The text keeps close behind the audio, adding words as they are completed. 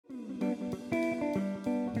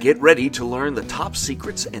Get ready to learn the top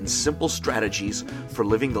secrets and simple strategies for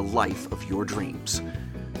living the life of your dreams.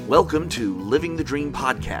 Welcome to Living the Dream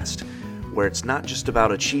Podcast, where it's not just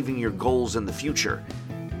about achieving your goals in the future,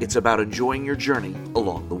 it's about enjoying your journey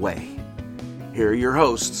along the way. Here are your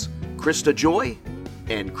hosts, Krista Joy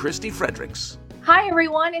and Christy Fredericks. Hi,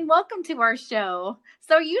 everyone, and welcome to our show.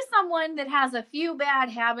 So are you someone that has a few bad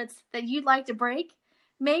habits that you'd like to break?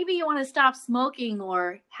 Maybe you want to stop smoking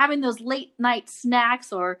or having those late night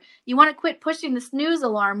snacks, or you want to quit pushing the snooze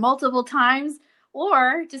alarm multiple times,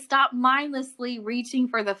 or to stop mindlessly reaching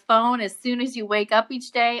for the phone as soon as you wake up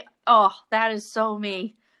each day. Oh, that is so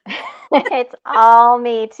me. It's all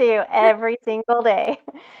me too, every single day.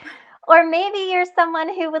 Or maybe you're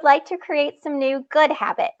someone who would like to create some new good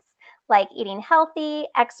habits, like eating healthy,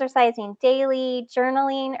 exercising daily,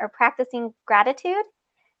 journaling, or practicing gratitude.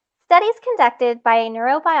 Studies conducted by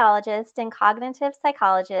neurobiologists and cognitive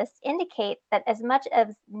psychologists indicate that as much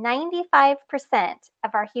as 95%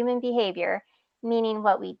 of our human behavior, meaning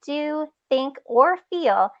what we do, think, or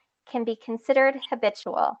feel, can be considered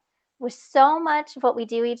habitual. With so much of what we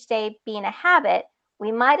do each day being a habit,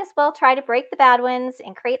 we might as well try to break the bad ones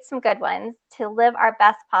and create some good ones to live our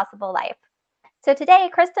best possible life. So today,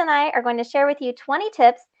 Krista and I are going to share with you 20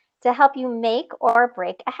 tips to help you make or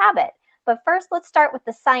break a habit. But first, let's start with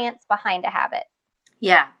the science behind a habit.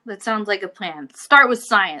 Yeah, that sounds like a plan. Start with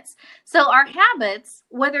science. So our habits,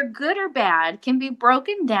 whether good or bad, can be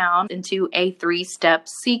broken down into a 3-step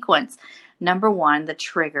sequence. Number 1, the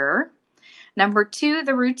trigger. Number 2,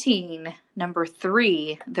 the routine. Number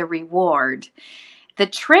 3, the reward. The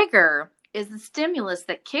trigger is the stimulus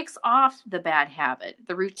that kicks off the bad habit.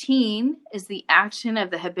 The routine is the action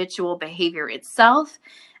of the habitual behavior itself,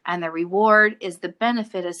 and the reward is the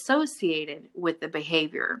benefit associated with the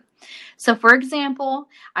behavior. So for example,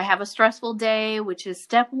 I have a stressful day, which is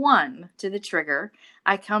step 1 to the trigger.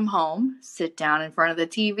 I come home, sit down in front of the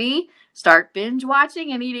TV, start binge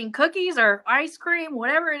watching and eating cookies or ice cream,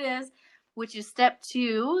 whatever it is, which is step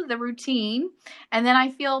 2, the routine. And then I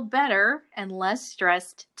feel better and less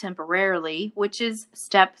stressed temporarily, which is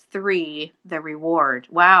step 3, the reward.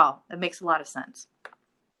 Wow, that makes a lot of sense.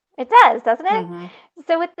 It does, doesn't it? Mm-hmm.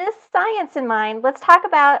 So with this science in mind, let's talk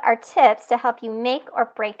about our tips to help you make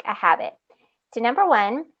or break a habit. So number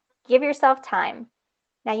 1, give yourself time.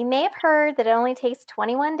 Now you may have heard that it only takes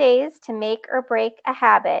 21 days to make or break a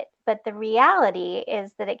habit, but the reality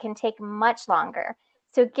is that it can take much longer.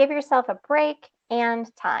 So give yourself a break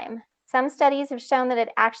and time. Some studies have shown that it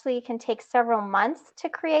actually can take several months to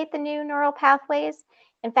create the new neural pathways.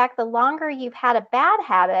 In fact, the longer you've had a bad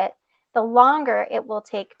habit, the longer it will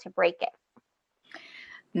take to break it.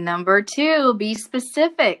 Number 2, be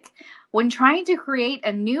specific. When trying to create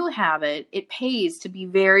a new habit, it pays to be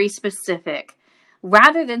very specific.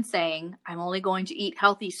 Rather than saying, I'm only going to eat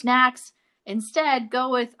healthy snacks, instead go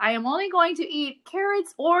with, I am only going to eat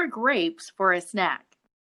carrots or grapes for a snack.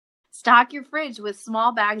 Stock your fridge with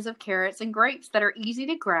small bags of carrots and grapes that are easy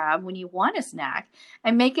to grab when you want a snack,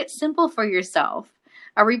 and make it simple for yourself.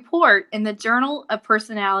 A report in the Journal of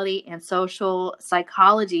Personality and Social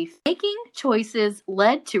Psychology, making choices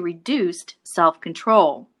led to reduced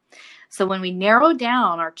self-control. So when we narrow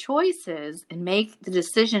down our choices and make the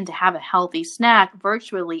decision to have a healthy snack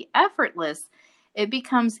virtually effortless, it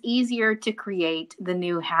becomes easier to create the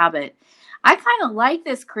new habit. I kind of like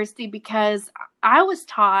this, Christy, because I was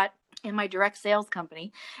taught in my direct sales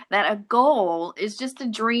company that a goal is just a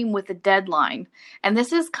dream with a deadline. And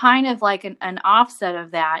this is kind of like an offset of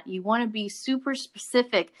that. You want to be super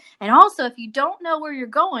specific. And also, if you don't know where you're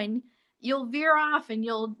going, you'll veer off and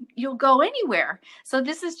you'll go anywhere. So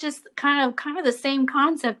this is just kind of the same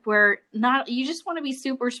concept where you just want to be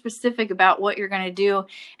super specific about what you're going to do,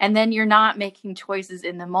 and then you're not making choices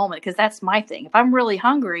in the moment, because that's my thing. If I'm really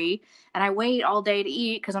hungry and I wait all day to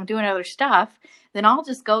eat because I'm doing other stuff, then I'll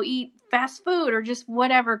just go eat fast food or just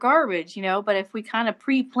whatever garbage, But if we kind of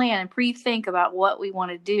pre-plan and pre-think about what we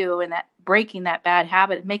want to do, and that breaking that bad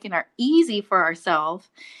habit, making it easy for ourselves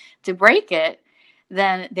to break it,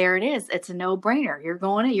 then there it is. It's a no-brainer.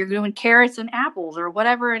 You're doing carrots and apples or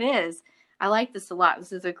whatever it is. I like this a lot.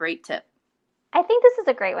 This is a great tip. I think this is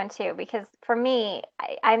a great one too, because for me,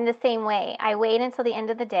 I'm the same way. I wait until the end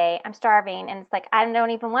of the day. I'm starving, and it's like, I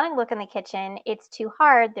don't even want to look in the kitchen. It's too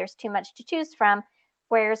hard. There's too much to choose from.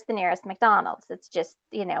 Where's the nearest McDonald's? It's just,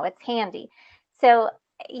 it's handy. So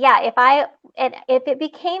yeah, if it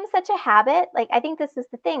became such a habit, like, I think this is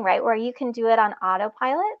the thing, right? Where you can do it on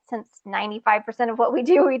autopilot, since 95% of what we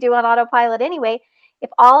do on autopilot anyway.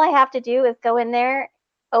 If all I have to do is go in there,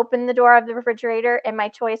 open the door of the refrigerator, and my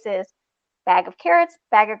choice is bag of carrots,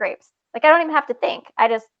 bag of grapes. Like I don't even have to think. I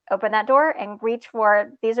just open that door and reach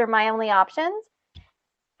for, these are my only options.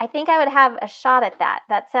 I think I would have a shot at that.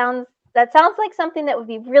 That sounds like something that would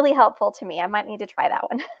be really helpful to me. I might need to try that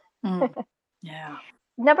one. Yeah.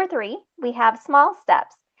 Number 3, we have small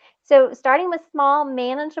steps. So starting with small,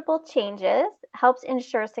 manageable changes helps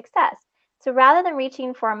ensure success. So rather than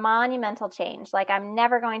reaching for a monumental change, like I'm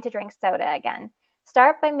never going to drink soda again,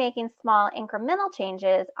 start by making small incremental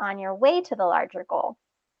changes on your way to the larger goal.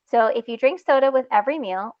 So if you drink soda with every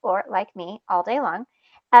meal, or like me, all day long,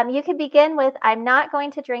 you could begin with, I'm not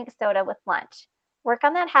going to drink soda with lunch. Work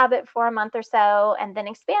on that habit for a month or so, and then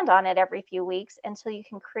expand on it every few weeks until you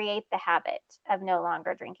can create the habit of no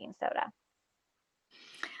longer drinking soda.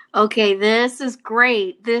 Okay, this is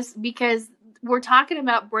great. Because we're talking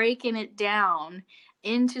about breaking it down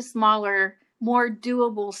into smaller, more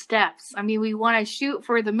doable steps. I mean, we want to shoot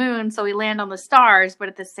for the moon so we land on the stars, but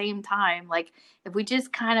at the same time, like if we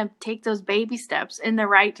just kind of take those baby steps in the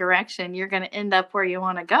right direction, you're going to end up where you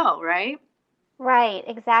want to go, right? Right,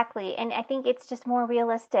 exactly. And I think it's just more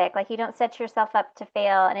realistic. Like you don't set yourself up to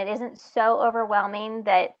fail, and it isn't so overwhelming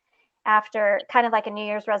that after kind of like a New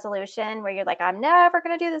Year's resolution where you're like, I'm never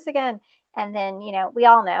going to do this again. And then, we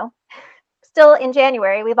all know still in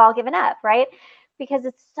January, we've all given up, right? Because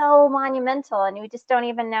it's so monumental and we just don't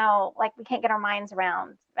even know, like we can't get our minds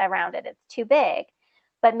around it. It's too big.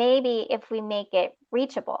 But maybe if we make it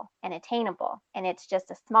reachable and attainable and it's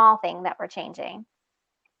just a small thing that we're changing,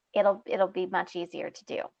 it'll be much easier to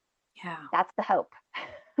do. Yeah. That's the hope.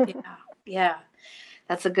 Yeah. Yeah.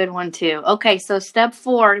 That's a good one too. Okay, so step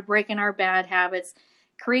 4 to breaking our bad habits,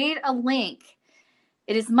 create a link.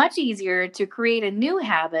 It is much easier to create a new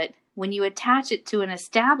habit when you attach it to an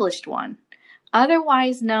established one,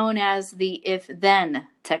 otherwise known as the if-then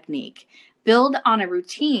technique. Build on a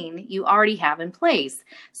routine you already have in place.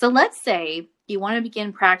 So let's say you want to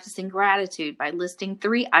begin practicing gratitude by listing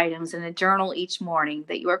 3 items in a journal each morning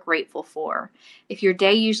that you are grateful for. If your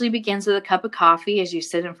day usually begins with a cup of coffee as you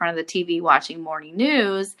sit in front of the TV watching morning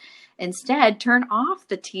news, instead turn off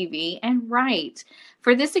the TV and write.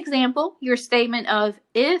 For this example, your statement of,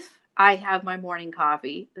 if I have my morning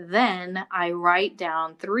coffee, then I write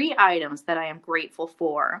down 3 items that I am grateful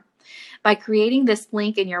for. By creating this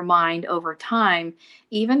link in your mind over time,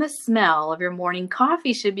 even the smell of your morning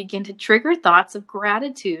coffee should begin to trigger thoughts of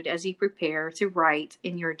gratitude as you prepare to write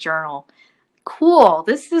in your journal. Cool.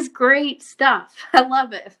 This is great stuff. I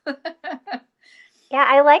love it. Yeah,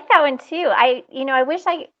 I like that one too. I wish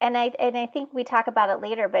I think we talk about it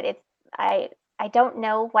later, but I don't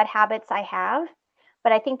know what habits I have,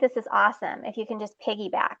 but I think this is awesome if you can just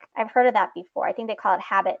piggyback. I've heard of that before. I think they call it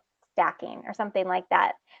habit stacking or something like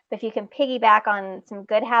that. But if you can piggyback on some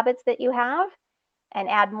good habits that you have and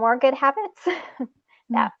add more good habits,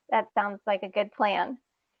 that sounds like a good plan.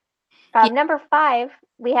 Number 5,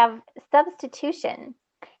 we have substitution.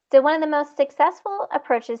 So one of the most successful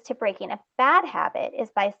approaches to breaking a bad habit is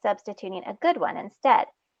by substituting a good one instead.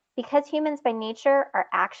 Because humans by nature are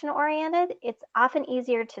action-oriented, it's often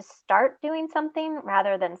easier to start doing something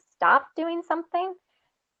rather than stop doing something.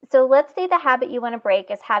 So let's say the habit you want to break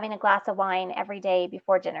is having a glass of wine every day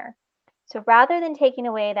before dinner. So rather than taking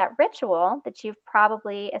away that ritual that you've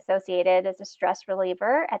probably associated as a stress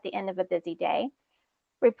reliever at the end of a busy day,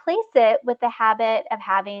 replace it with the habit of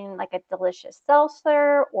having like a delicious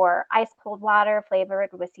seltzer or ice cold water flavored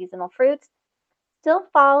with seasonal fruits, still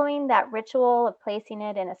following that ritual of placing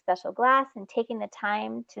it in a special glass and taking the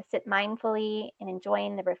time to sit mindfully and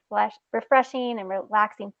enjoying the refreshing and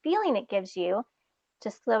relaxing feeling it gives you to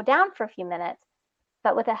slow down for a few minutes,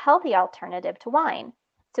 but with a healthy alternative to wine.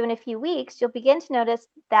 So in a few weeks, you'll begin to notice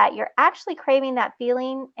that you're actually craving that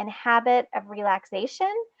feeling and habit of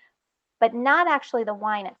relaxation, but not actually the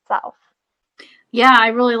wine itself. Yeah, I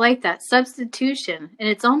really like that substitution. And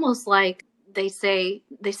it's almost like they say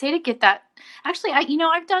to get that. Actually,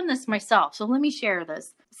 I've done this myself. So let me share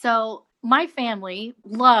this. So my family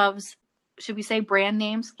loves, should we say brand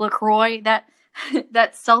names? LaCroix, that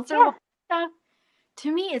that seltzer stuff.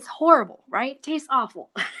 To me, it's horrible, right? It tastes awful.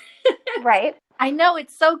 Right. I know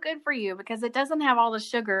it's so good for you because it doesn't have all the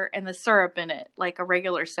sugar and the syrup in it like a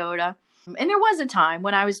regular soda. And there was a time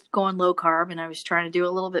when I was going low carb and I was trying to do a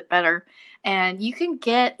little bit better. And you can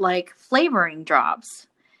get like flavoring drops.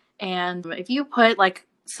 And if you put like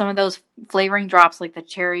some of those flavoring drops, like the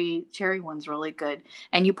cherry one's really good.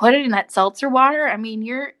 And you put it in that seltzer water. I mean,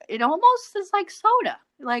 it almost is like soda,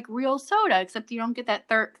 like real soda, except you don't get that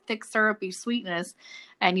thick syrupy sweetness,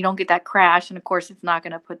 and you don't get that crash. And of course, it's not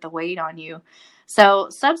going to put the weight on you. So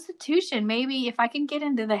substitution, maybe if I can get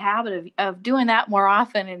into the habit of doing that more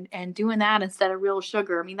often and doing that instead of real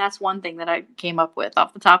sugar. I mean, that's one thing that I came up with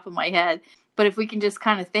off the top of my head. But if we can just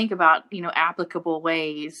kind of think about, applicable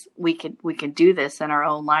ways we can do this in our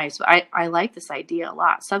own lives. I like this idea a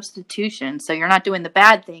lot. Substitution. So you're not doing the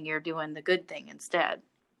bad thing, you're doing the good thing instead.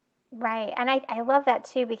 Right. And I love that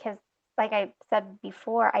too, because like I said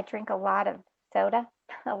before, I drink a lot of soda,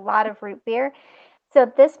 a lot of root beer. So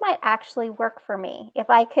this might actually work for me. If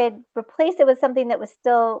I could replace it with something that was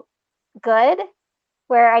still good,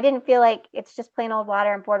 where I didn't feel like it's just plain old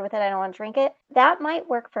water, I'm bored with it, I don't want to drink it, that might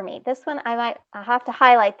work for me. This one, I'll have to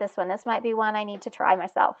highlight this one. This might be one I need to try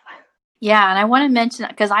myself. Yeah, and I want to mention,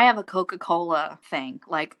 because I have a Coca-Cola thing.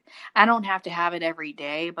 Like, I don't have to have it every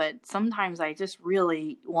day, but sometimes I just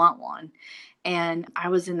really want one. And I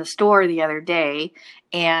was in the store the other day,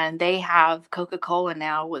 and they have Coca-Cola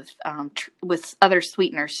now with other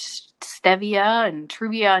sweeteners, stevia and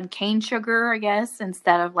truvia and cane sugar, I guess,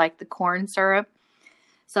 instead of like the corn syrup.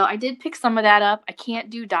 So I did pick some of that up. I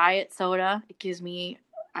can't do diet soda. It gives me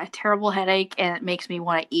a terrible headache, and it makes me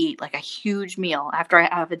want to eat like a huge meal after I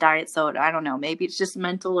have a diet soda. I don't know. Maybe it's just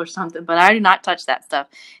mental or something, but I do not touch that stuff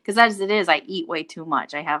because as it is, I eat way too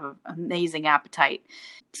much. I have an amazing appetite.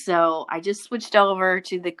 So I just switched over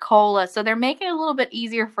to the cola. So they're making it a little bit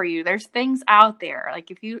easier for you. There's things out there. Like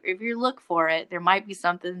if you look for it, there might be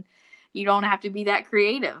something. You don't have to be that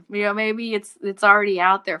creative. Maybe it's already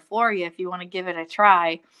out there for you if you want to give it a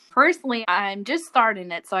try. Personally, I'm just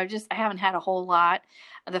starting it, so I haven't had a whole lot.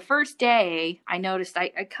 The first day, I noticed I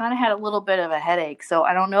kind of had a little bit of a headache, so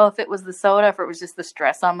I don't know if it was the soda, if it was just the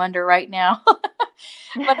stress I'm under right now.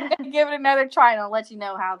 But I'm gonna give it another try, and I'll let you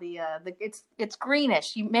know how it's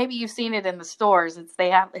greenish. Maybe you've seen it in the stores.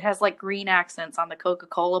 It has like green accents on the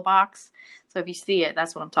Coca-Cola box. So if you see it,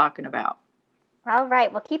 that's what I'm talking about. All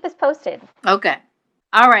right. Well, keep us posted. Okay.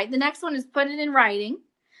 All right. The next one is put it in writing.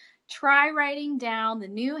 Try writing down the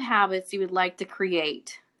new habits you would like to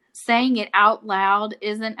create. Saying it out loud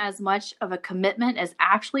isn't as much of a commitment as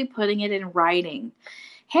actually putting it in writing.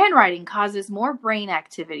 Handwriting causes more brain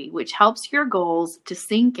activity, which helps your goals to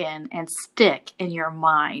sink in and stick in your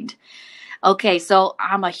mind. Okay, so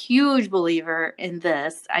I'm a huge believer in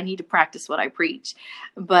this. I need to practice what I preach.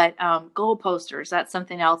 But goal posters, that's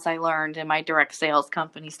something else I learned in my direct sales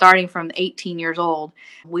company. Starting from 18 years old,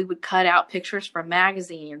 we would cut out pictures from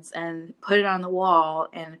magazines and put it on the wall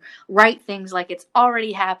and write things like it's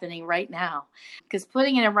already happening right now. Because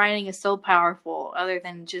putting it in writing is so powerful, other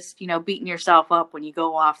than just, beating yourself up when you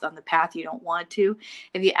go off on the path you don't want to.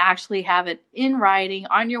 If you actually have it in writing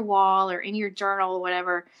on your wall or in your journal or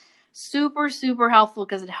whatever, super, super helpful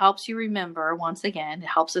because it helps you remember. Once again, it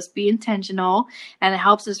helps us be intentional, and it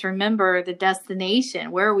helps us remember the destination,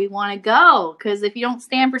 where we want to go. Because if you don't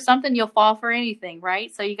stand for something, you'll fall for anything,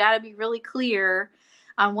 right? So you got to be really clear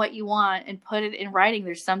on what you want and put it in writing.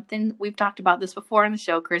 There's something, we've talked about this before on the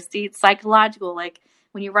show, Christy. It's psychological. Like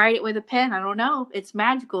when you write it with a pen, I don't know, it's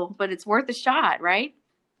magical, but it's worth a shot, right?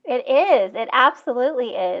 It is. It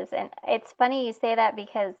absolutely is. And it's funny you say that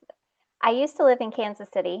because I used to live in Kansas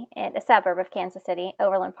City, in a suburb of Kansas City,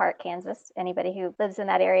 Overland Park, Kansas. Anybody who lives in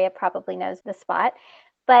that area probably knows the spot.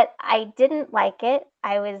 But I didn't like it.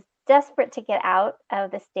 I was desperate to get out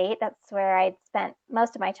of the state. That's where I'd spent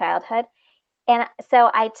most of my childhood. And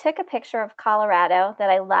so I took a picture of Colorado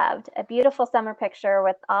that I loved, a beautiful summer picture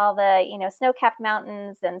with all the, snow-capped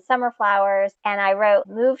mountains and summer flowers. And I wrote,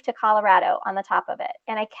 "Move to Colorado" on the top of it.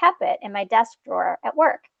 And I kept it in my desk drawer at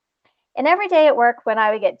work. And every day at work, when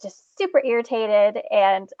I would get just super irritated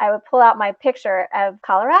and I would pull out my picture of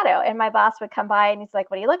Colorado, and my boss would come by and he's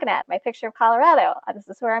like, "What are you looking at?" "My picture of Colorado. This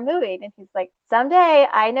is where I'm moving." And he's like, "Someday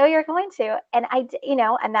I know you're going to." And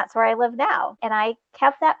and that's where I live now. And I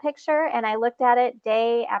kept that picture and I looked at it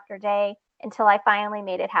day after day until I finally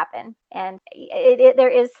made it happen. And there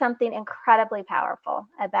is something incredibly powerful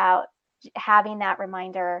about having that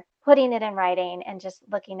reminder, putting it in writing, and just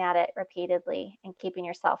looking at it repeatedly and keeping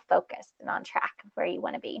yourself focused and on track of where you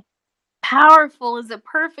want to be. Powerful is a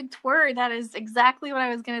perfect word. That is exactly what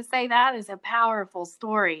I was going to say. That is a powerful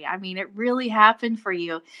story. I mean, it really happened for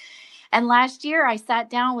you. And last year I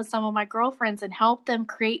sat down with some of my girlfriends and helped them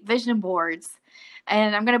create vision boards.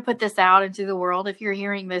 And I'm going to put this out into the world. If you're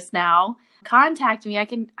hearing this now, contact me. I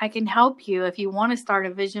can help you if you want to start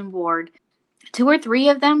a vision board. 2 or 3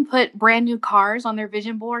 of them put brand new cars on their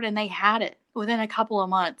vision board, and they had it within a couple of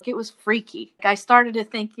months. It was freaky. I started to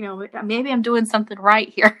think, maybe I'm doing something right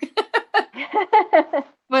here.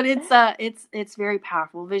 But it's very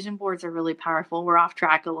powerful. Vision boards are really powerful. We're off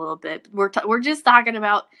track a little bit. We're just talking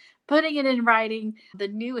about putting it in writing, the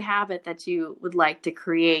new habit that you would like to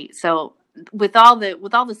create. So with all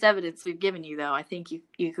this evidence we've given you, though, I think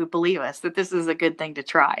you could believe us that this is a good thing to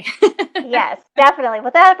try. Yes, definitely.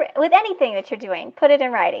 With anything that you're doing, put it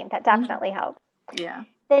in writing. That definitely helps. Yeah.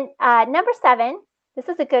 Then number 7, this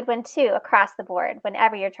is a good one too, across the board,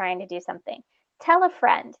 whenever you're trying to do something. Tell a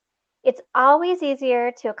friend. It's always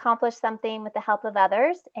easier to accomplish something with the help of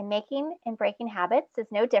others, and making and breaking habits is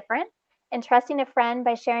no different. And trusting a friend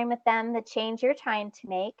by sharing with them the change you're trying to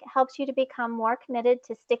make helps you to become more committed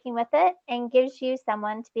to sticking with it and gives you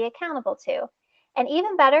someone to be accountable to. And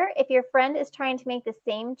even better, if your friend is trying to make the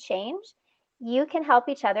same change, you can help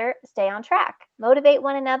each other stay on track, motivate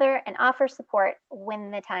one another, and offer support when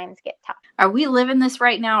the times get tough. Are we living this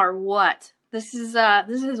right now or what? This is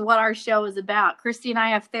what our show is about. Christy and I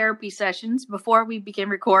have therapy sessions before we begin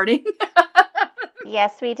recording.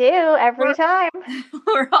 Yes, we do, every time.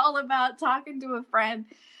 We're all about talking to a friend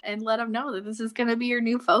and let them know that this is going to be your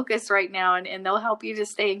new focus right now, and they'll help you to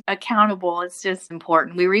stay accountable. It's just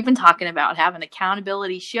important. We were even talking about having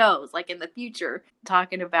accountability shows, like in the future,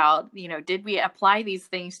 talking about, did we apply these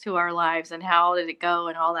things to our lives and how did it go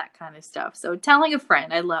and all that kind of stuff. So telling a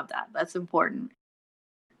friend, I love that. That's important.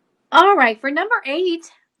 All right, for number 8,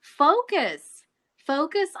 focus.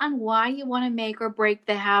 Focus on why you want to make or break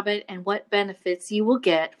the habit and what benefits you will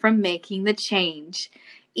get from making the change.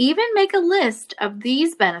 Even make a list of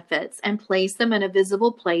these benefits and place them in a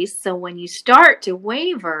visible place so when you start to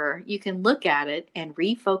waver, you can look at it and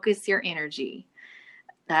refocus your energy.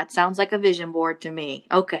 That sounds like a vision board to me.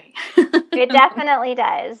 Okay. It definitely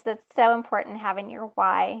does. That's so important, having your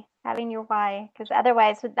why, because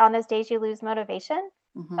otherwise on those days you lose motivation.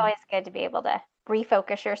 It's always good to be able to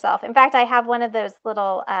refocus yourself. In fact, I have one of those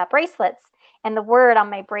little bracelets, and the word on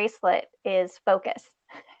my bracelet is focus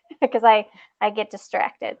because I get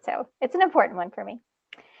distracted. So it's an important one for me.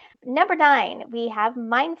 Number 9, we have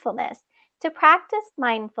mindfulness. To practice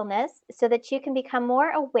mindfulness so that you can become more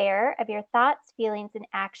aware of your thoughts, feelings, and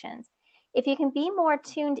actions. If you can be more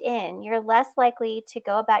tuned in, you're less likely to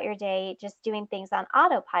go about your day just doing things on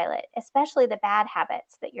autopilot, especially the bad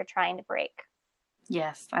habits that you're trying to break.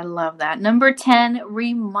 Yes, I love that. Number 10,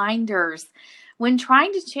 reminders. When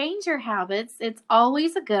trying to change your habits, it's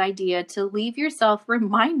always a good idea to leave yourself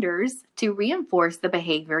reminders to reinforce the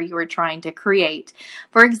behavior you are trying to create.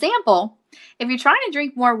 For example, if you're trying to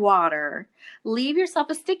drink more water, leave yourself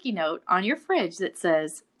a sticky note on your fridge that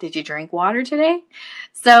says, "Did you drink water today?"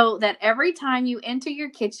 So that every time you enter your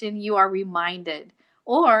kitchen, you are reminded.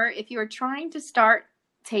 Or if you are trying to start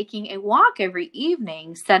taking a walk every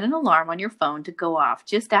evening, set an alarm on your phone to go off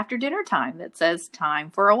just after dinner time that says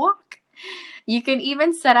time for a walk. You can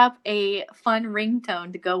even set up a fun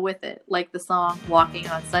ringtone to go with it, like the song Walking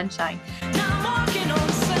on Sunshine. I'm walking on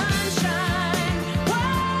sunshine. Whoa,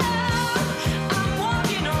 I'm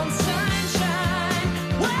walking on sunshine.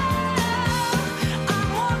 Whoa,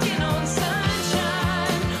 I'm walking on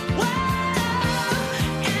sunshine. Whoa,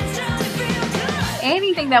 it's starting to feel good.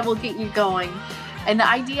 Anything that will get you going. And the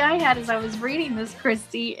idea I had as I was reading this,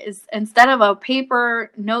 Christy, is instead of a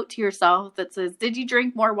paper note to yourself that says, "Did you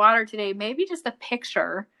drink more water today?" maybe just a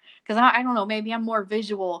picture. Because I don't know, maybe I'm more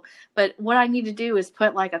visual. But what I need to do is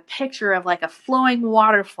put like a picture of like a flowing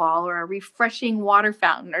waterfall or a refreshing water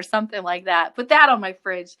fountain or something like that. Put that on my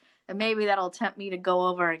fridge. And maybe that'll tempt me to go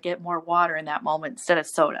over and get more water in that moment instead of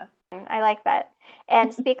soda. I like that.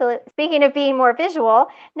 And speaking of being more visual,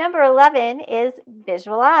 number 11 is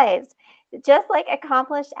visualize. Just like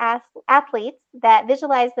accomplished athletes that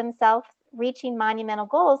visualize themselves reaching monumental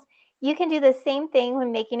goals, you can do the same thing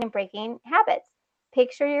when making and breaking habits.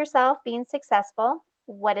 Picture yourself being successful.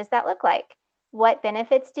 What does that look like? What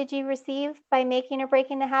benefits did you receive by making or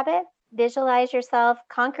breaking the habit? Visualize yourself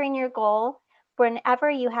conquering your goal whenever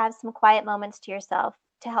you have some quiet moments to yourself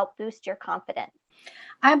to help boost your confidence.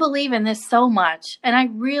 I believe in this so much, and I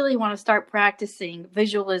really want to start practicing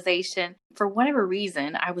visualization. For whatever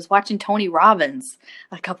reason, I was watching Tony Robbins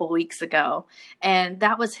a couple weeks ago, and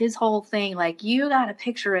that was his whole thing. Like, you got to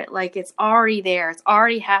picture it like it's already there. It's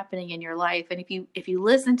already happening in your life. And if you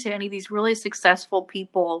listen to any of these really successful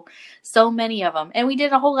people, so many of them, and we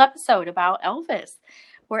did a whole episode about Elvis,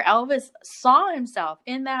 where Elvis saw himself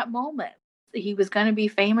in that moment. He was going to be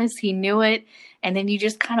famous. He knew it. And then you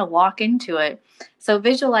just kind of walk into it. So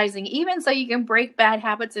visualizing, even so you can break bad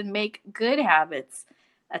habits and make good habits.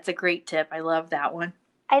 That's a great tip. I love that one.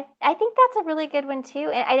 I think that's a really good one too.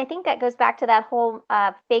 And I think that goes back to that whole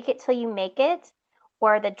fake it till you make it,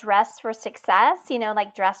 or the dress for success,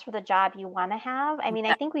 like dress for the job you want to have. I mean,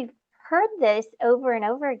 I think we've heard this over and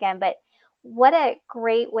over again, but what a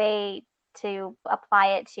great way to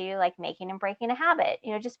apply it to like making and breaking a habit.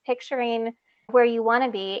 Just picturing where you want to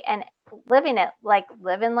be and living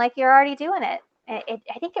like you're already doing it.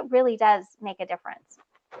 I think it really does make a difference.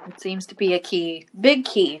 It seems to be a big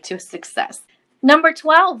key to success. Number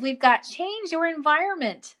 12, we've got change your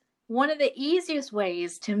environment. One of the easiest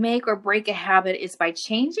ways to make or break a habit is by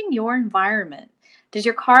changing your environment. Does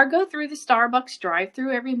your car go through the Starbucks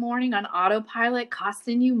drive-thru every morning on autopilot,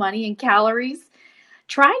 costing you money and calories?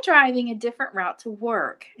 Try driving a different route to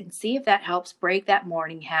work and see if that helps break that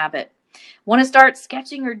morning habit. Want to start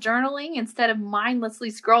sketching or journaling instead of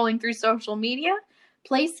mindlessly scrolling through social media?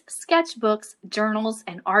 Place sketchbooks, journals,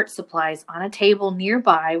 and art supplies on a table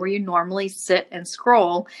nearby where you normally sit and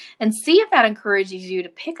scroll, and see if that encourages you to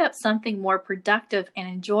pick up something more productive and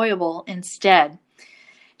enjoyable instead.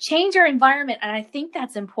 Change your environment, and I think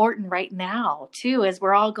that's important right now, too, as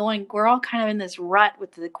we're all kind of in this rut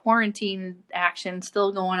with the quarantine action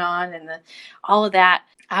still going on and all of that.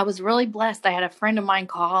 I was really blessed. I had a friend of mine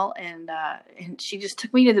call, and she just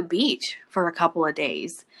took me to the beach for a couple of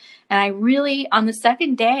days. And on the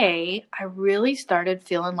second day, I really started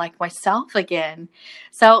feeling like myself again.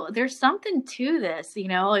 So there's something to this,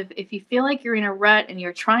 if you feel like you're in a rut and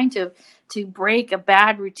you're trying to break a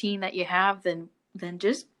bad routine that you have, then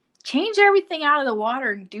just change everything out of the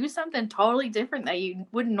water and do something totally different that you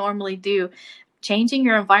wouldn't normally do. Changing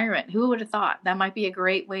your environment. Who would have thought? That might be a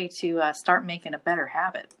great way to start making a better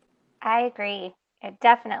habit. I agree.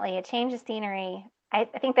 Definitely. A change of scenery. I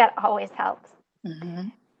think that always helps. Mm-hmm.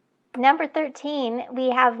 Number 13, we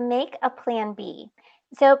have make a plan B.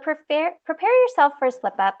 So prepare yourself for a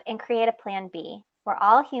slip up and create a plan B. We're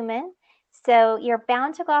all human, so you're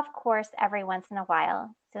bound to go off course every once in a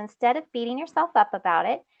while. So instead of beating yourself up about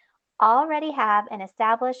it, already have an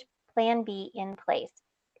established plan B in place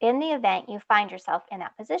in the event you find yourself in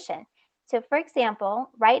that position. So for example,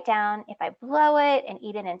 write down, if I blow it and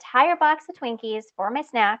eat an entire box of Twinkies for my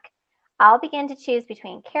snack, I'll begin to choose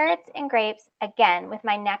between carrots and grapes again with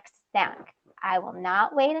my next snack. I will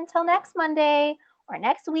not wait until next Monday or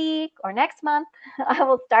next week or next month. I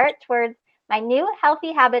will start towards my new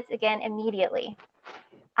healthy habits again immediately.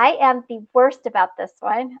 I am the worst about this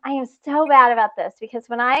one. I am so bad about this because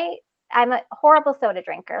I'm a horrible soda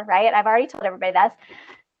drinker, right? I've already told everybody this.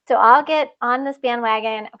 So I'll get on this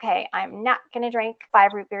bandwagon. Okay, I'm not going to drink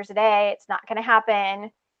 5 root beers a day. It's not going to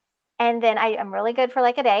happen. And then I'm really good for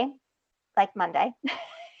like a day, like Monday.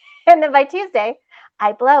 And then by Tuesday,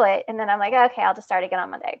 I blow it. And then I'm like, okay, I'll just start again on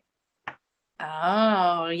Monday.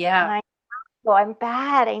 Oh, yeah. I'm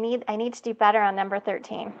bad. I need to do better on number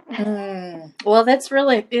 13. Well, it's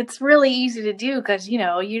really easy to do because, you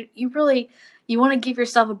want to give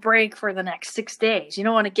yourself a break for the next 6 days. You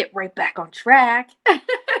don't want to get right back on track.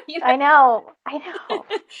 I know.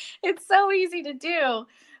 It's so easy to do.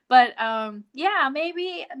 But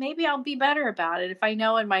maybe I'll be better about it if I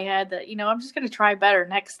know in my head that, I'm just going to try better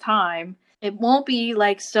next time. It won't be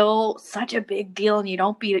like such a big deal, and you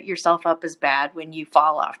don't beat yourself up as bad when you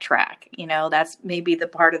fall off track. That's maybe the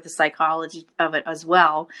part of the psychology of it as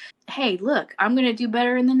well. Hey, look, I'm going to do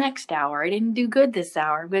better in the next hour. I didn't do good this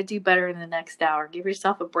hour. I'm going to do better in the next hour. Give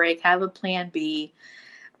yourself a break. Have a plan B.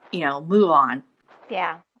 Move on.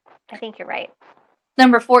 Yeah, I think you're right.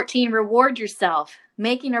 Number 14, reward yourself.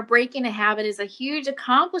 Making or breaking a habit is a huge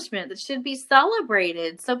accomplishment that should be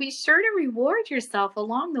celebrated. So be sure to reward yourself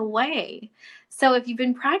along the way. So if you've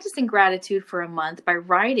been practicing gratitude for a month by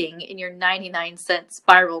writing in your 99-cent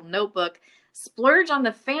spiral notebook, splurge on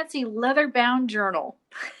the fancy leather-bound journal.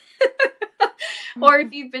 Or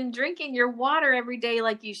if you've been drinking your water every day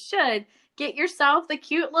like you should, get yourself the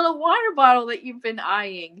cute little water bottle that you've been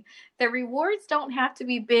eyeing. The rewards don't have to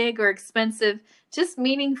be big or expensive, just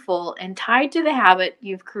meaningful and tied to the habit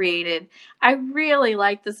you've created. I really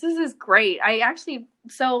like this. This is great. I'm actually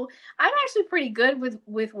pretty good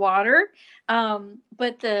with water.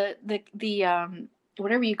 But the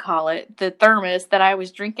whatever you call it, the thermos that I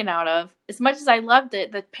was drinking out of, as much as I loved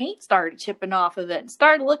it, the paint started chipping off of it and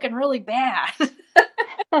started looking really bad.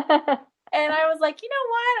 And I was like, you know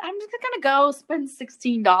what? I'm just going to go spend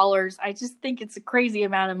 $16. I just think it's a crazy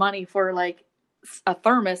amount of money for like a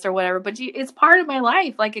thermos or whatever. But it's part of my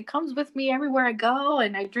life. Like it comes with me everywhere I go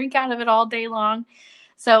and I drink out of it all day long.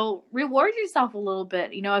 So reward yourself a little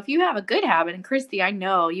bit. If you have a good habit, and Christy, I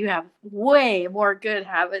know you have way more good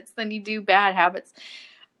habits than you do bad habits.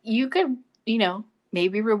 You could,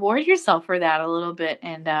 maybe reward yourself for that a little bit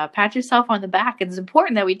and pat yourself on the back. And it's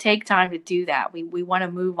important that we take time to do that. We want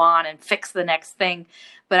to move on and fix the next thing.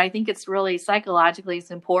 But I think it's really psychologically,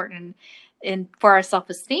 it's important and for our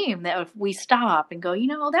self-esteem that if we stop and go,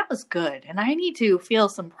 that was good. And I need to feel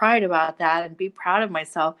some pride about that and be proud of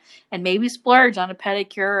myself and maybe splurge on a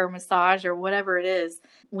pedicure or massage or whatever it is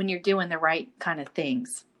when you're doing the right kind of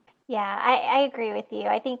things. Yeah, I agree with you.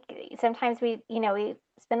 I think sometimes we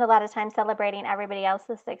spend a lot of time celebrating everybody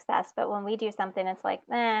else's success, but when we do something, it's like,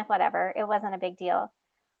 whatever, it wasn't a big deal.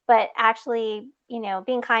 But actually,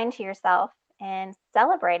 being kind to yourself and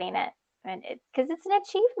celebrating it, and because it's an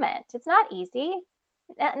achievement. It's not easy.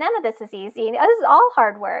 None of this is easy. This is all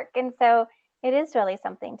hard work, and so it is really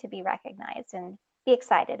something to be recognized and be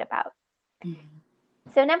excited about.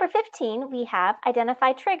 Mm-hmm. So number 15, we have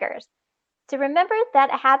identify triggers. So remember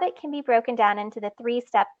that a habit can be broken down into the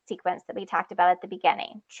 3-step sequence that we talked about at the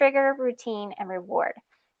beginning: trigger, routine, and reward.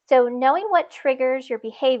 So knowing what triggers your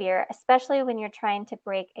behavior, especially when you're trying to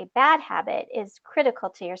break a bad habit, is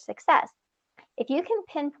critical to your success. If you can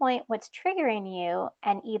pinpoint what's triggering you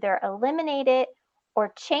and either eliminate it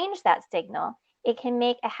or change that signal, it can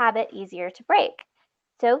make a habit easier to break.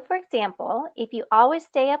 So for example, if you always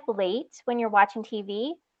stay up late when you're watching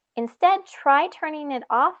TV, instead, try turning it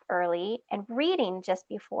off early and reading just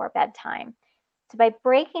before bedtime. So by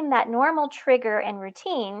breaking that normal trigger and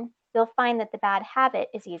routine, you'll find that the bad habit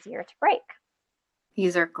is easier to break.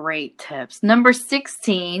 These are great tips. Number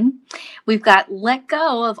 16, we've got let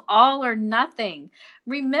go of all or nothing.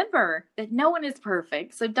 Remember that no one is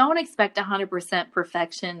perfect, so don't expect 100%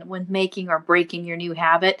 perfection when making or breaking your new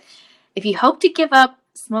habit. If you hope to give up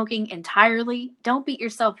smoking entirely, don't beat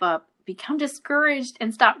yourself up. Become discouraged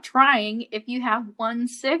and stop trying if you have one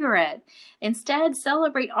cigarette. Instead,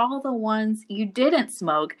 celebrate all the ones you didn't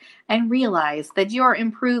smoke and realize that you're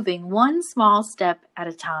improving one small step at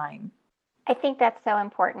a time. I think that's so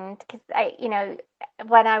important because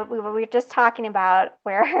we were just talking about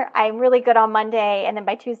where I'm really good on Monday and then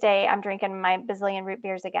by Tuesday I'm drinking my bazillion root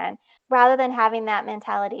beers again. Rather than having that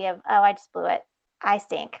mentality of, oh, I just blew it. I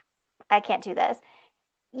stink. I can't do this.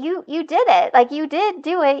 You did it. Like, you did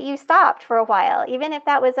do it. You stopped for a while, even if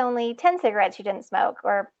that was only 10 cigarettes you didn't smoke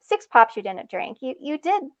or 6 pops you didn't drink. You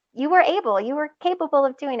did. You were capable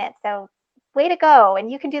of doing it. So way to go.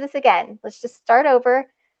 And you can do this again. Let's just start over,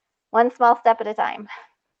 one small step at a time.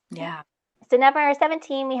 Yeah. So number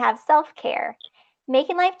 17, we have self-care.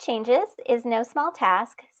 Making life changes is no small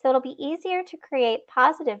task, so it'll be easier to create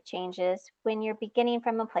positive changes when you're beginning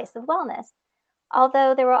from a place of wellness.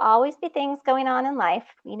 Although there will always be things going on in life,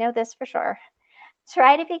 we know this for sure.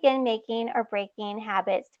 Try to begin making or breaking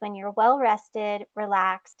habits when you're well rested,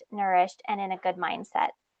 relaxed, nourished, and in a good mindset.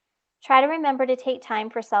 Try to remember to take time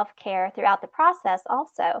for self-care throughout the process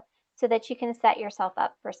also, so that you can set yourself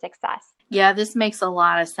up for success. Yeah, this makes a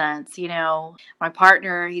lot of sense. My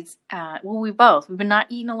partner, we've been not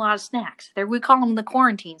eating a lot of snacks. We call them the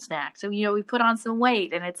quarantine snacks. So, we put on some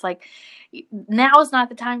weight and it's like, now is not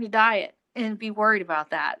the time to diet and be worried about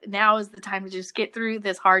that. Now is the time to just get through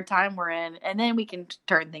this hard time we're in, and then we can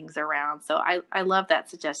turn things around. So I love that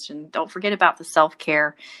suggestion. Don't forget about the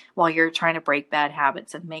self-care while you're trying to break bad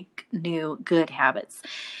habits and make new good habits.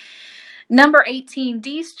 Number 18,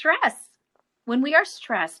 de-stress. When we are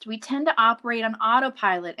stressed, we tend to operate on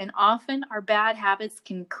autopilot, and often our bad habits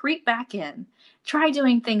can creep back in. Try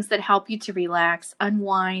doing things that help you to relax,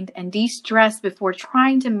 unwind, and de-stress before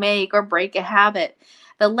trying to make or break a habit.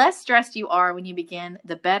 The less stressed you are when you begin,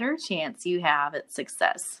 the better chance you have at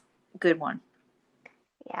success. Good one.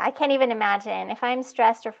 Yeah, I can't even imagine if I'm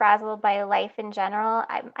stressed or frazzled by life in general.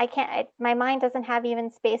 I can't. My mind doesn't have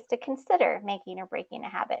even space to consider making or breaking a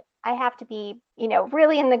habit. I have to be,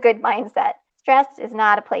 really in the good mindset. Stress is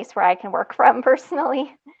not a place where I can work from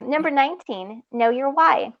personally. Number 19, know your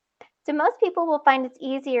why. So most people will find it's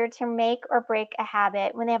easier to make or break a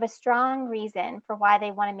habit when they have a strong reason for why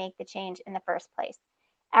they want to make the change in the first place.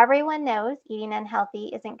 Everyone knows eating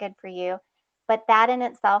unhealthy isn't good for you, but that in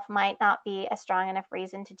itself might not be a strong enough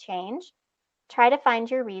reason to change. Try to find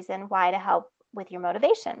your reason why to help with your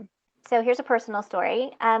motivation. So here's a personal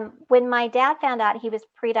story. When my dad found out he was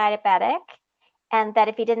pre-diabetic and that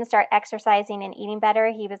if he didn't start exercising and eating better,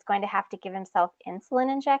 he was going to have to give himself insulin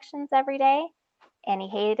injections every day, and he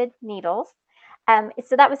hated needles.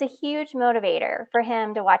 So that was a huge motivator for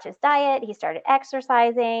him to watch his diet. He started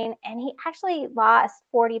exercising, and he actually lost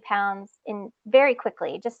 40 pounds very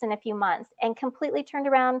quickly, just in a few months, and completely turned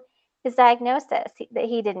around his diagnosis.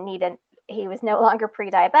 He was no longer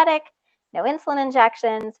pre-diabetic, no insulin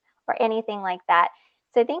injections or anything like that.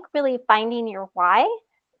 So I think really finding your why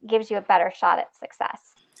gives you a better shot at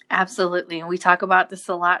success. Absolutely. And we talk about this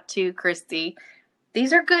a lot too, Christy.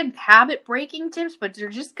 These are good habit breaking tips, but they're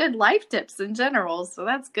just good life tips in general. So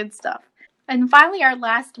that's good stuff. And finally, our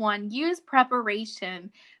last one, use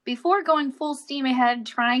preparation. Before going full steam ahead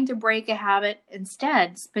trying to break a habit,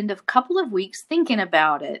 instead, spend a couple of weeks thinking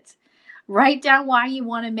about it. Write down why you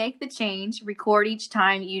want to make the change, record each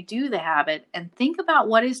time you do the habit, and think about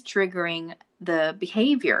what is triggering the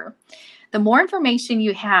behavior. The more information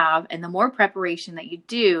you have and the more preparation that you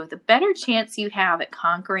do, the better chance you have at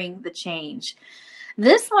conquering the change.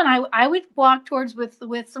 This one I would walk towards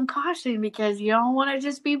with some caution, because you don't want to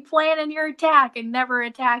just be planning your attack and never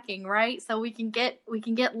attacking, right? So we can get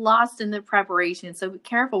lost in the preparation. So be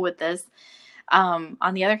careful with this. On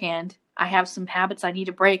the other hand, I have some habits I need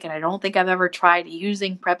to break, and I don't think I've ever tried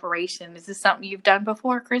using preparation. Is this something you've done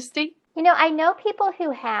before, Christy? I know people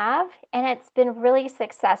who have, and it's been really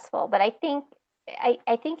successful, but I think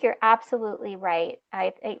you're absolutely right.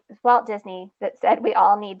 It's Walt Disney that said we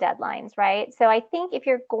all need deadlines, right? So I think if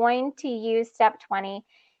you're going to use step 20,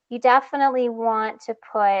 you definitely want to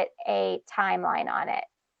put a timeline on it.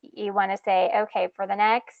 You want to say, okay, for the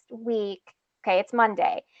next week, okay, it's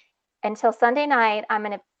Monday. Until Sunday night, I'm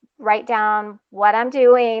going to write down what I'm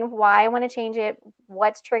doing, why I want to change it,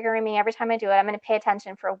 what's triggering me every time I do it. I'm going to pay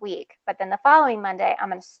attention for a week. But then the following Monday, I'm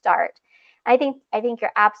going to start. I think you're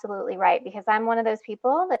absolutely right, because I'm one of those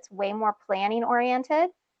people that's way more planning oriented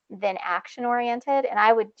than action oriented, and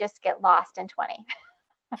I would just get lost in 20.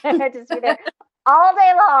 I'd just be there all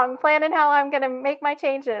day long planning how I'm going to make my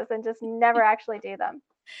changes and just never actually do them.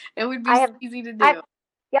 It would be easy to do.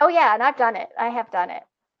 Oh yeah, and I've done it. I have done it.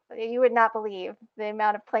 You would not believe the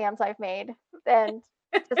amount of plans I've made, and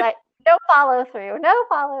just no follow through.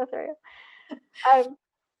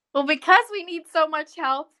 Well, because we need so much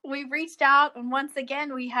help, we reached out, and once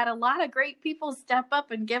again, we had a lot of great people step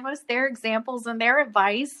up and give us their examples and their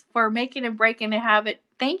advice for making and breaking a habit.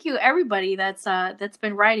 Thank you, everybody that's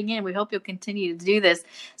been writing in. We hope you'll continue to do this.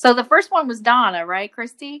 So the first one was Donna, right,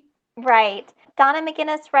 Christy? Right. Donna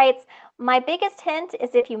McGinnis writes, my biggest hint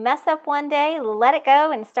is if you mess up one day, let it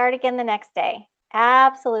go and start again the next day.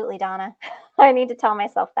 Absolutely, Donna. I need to tell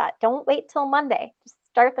myself that. Don't wait till Monday. Just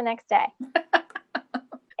start the next day.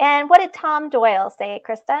 And what did Tom Doyle say,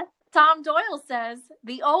 Krista? Tom Doyle says,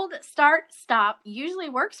 the old start-stop usually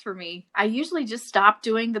works for me. I usually just stop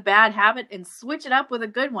doing the bad habit and switch it up with a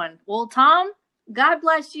good one. Well, Tom, God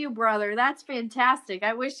bless you, brother. That's fantastic.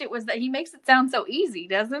 I wish it was that. He makes it sound so easy,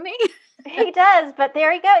 doesn't he? He does, but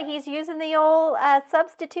there you go. He's using the old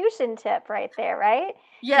substitution tip right there, right?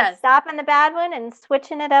 Yes. He's stopping the bad one and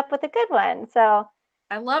switching it up with a good one. So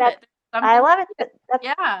I love it. I love it.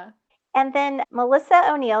 Yeah. And then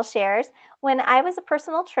Melissa O'Neill shares, when I was a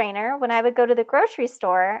personal trainer, when I would go to the grocery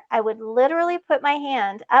store, I would literally put my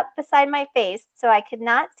hand up beside my face so I could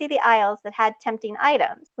not see the aisles that had tempting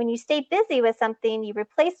items. When you stay busy with something you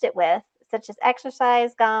replaced it with, such as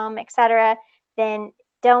exercise, gum, etc., then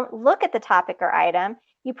don't look at the topic or item.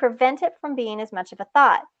 You prevent it from being as much of a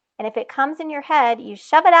thought. And if it comes in your head, you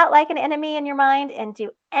shove it out like an enemy in your mind and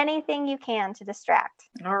do anything you can to distract.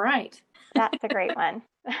 All right. That's a great one.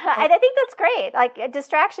 I think that's great. Like,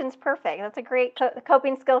 distraction's perfect. That's a great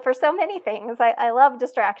coping skill for so many things. I love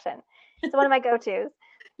distraction. It's one of my go-tos.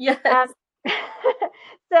 Yes.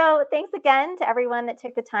 So thanks again to everyone that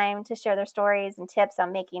took the time to share their stories and tips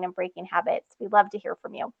on making and breaking habits. We'd love to hear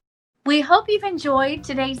from you. We hope you've enjoyed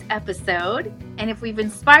today's episode, and if we've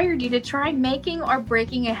inspired you to try making or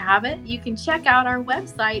breaking a habit, you can check out our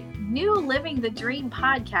website,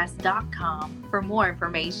 newlivingthedreampodcast.com, for more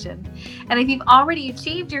information. And if you've already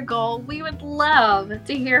achieved your goal, we would love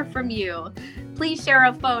to hear from you. Please share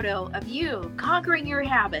a photo of you conquering your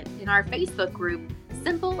habit in our Facebook group,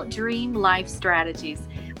 Simple Dream Life Strategies.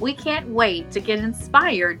 We can't wait to get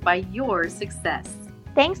inspired by your success.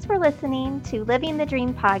 Thanks for listening to Living the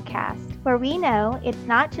Dream podcast, where we know it's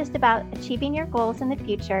not just about achieving your goals in the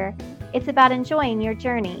future, it's about enjoying your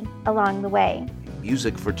journey along the way.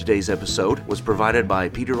 Music for today's episode was provided by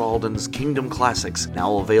Peter Alden's Kingdom Classics,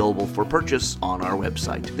 now available for purchase on our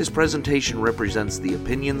website. This presentation represents the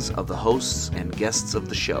opinions of the hosts and guests of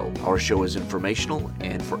the show. Our show is informational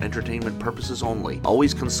and for entertainment purposes only.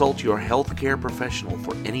 Always consult your healthcare professional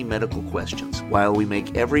for any medical questions. While we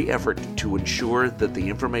make every effort to ensure that the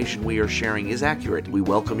information we are sharing is accurate, we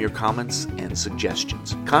welcome your comments and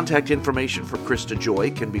suggestions. Contact information for Krista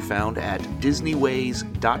Joy can be found at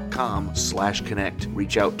disneyways.com/connect.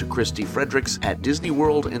 Reach out to Christy Fredericks at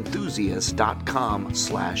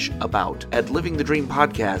disneyworldenthusiast.com/about. At Living the Dream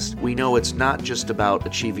Podcast, we know it's not just about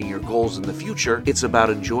achieving your goals in the future, it's about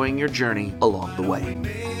enjoying your journey along the way.